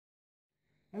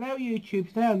Hello YouTube,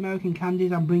 today on American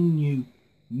Candies I'm bringing you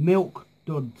Milk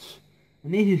Duds.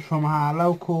 And this is from our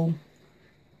local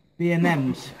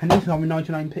B&M's. And these are only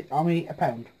 99p, only a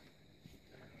pound.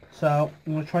 So,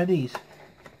 I'm going to try these.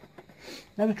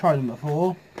 Never tried them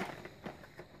before. So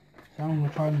I'm going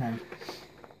to try them now.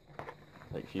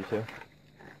 Like you two?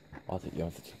 Or is it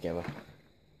yours together?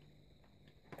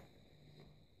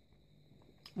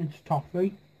 It's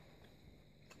toffee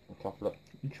Chocolate.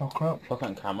 and chocolate. Chocolate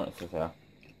and caramel it says here.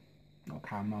 Not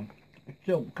caramel. It's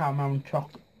still caramel and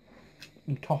chocolate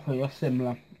and toffee are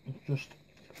similar. It's just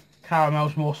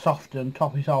caramel's more softer and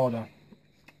toffee's harder.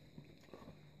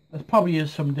 There's probably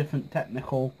is some different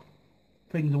technical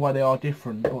things why they are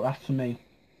different, but that's to me.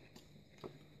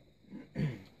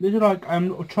 These are like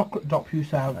little chocolate dots you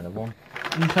used to have. Another one.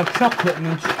 You used to have chocolate and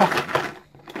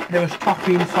there was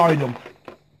toffee inside them.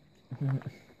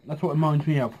 That's what it reminds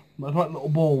me of. It's like little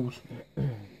balls.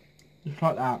 Just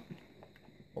like that.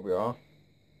 What we are?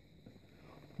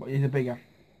 But these are bigger.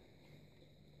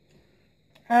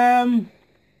 I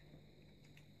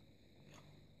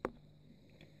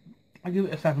give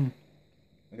it a 7.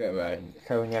 Okay, right.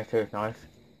 7, yeah, 2 is nice.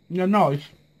 They're nice.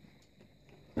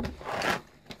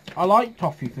 I like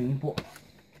toffee things, but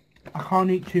I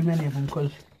can't eat too many of them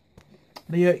because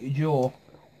they hurt your jaw.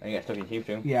 And you get stuck in your teeth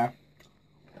too. Yeah.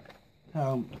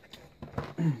 A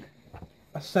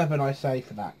 7 I say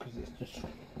for that because it's just.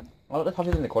 I like the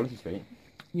toffees in the Quality Street.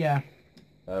 Yeah.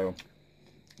 So.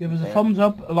 Give us a thumbs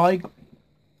up, a like,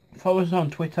 follow us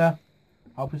on Twitter.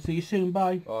 Hope to see you soon.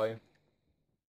 Bye. Bye.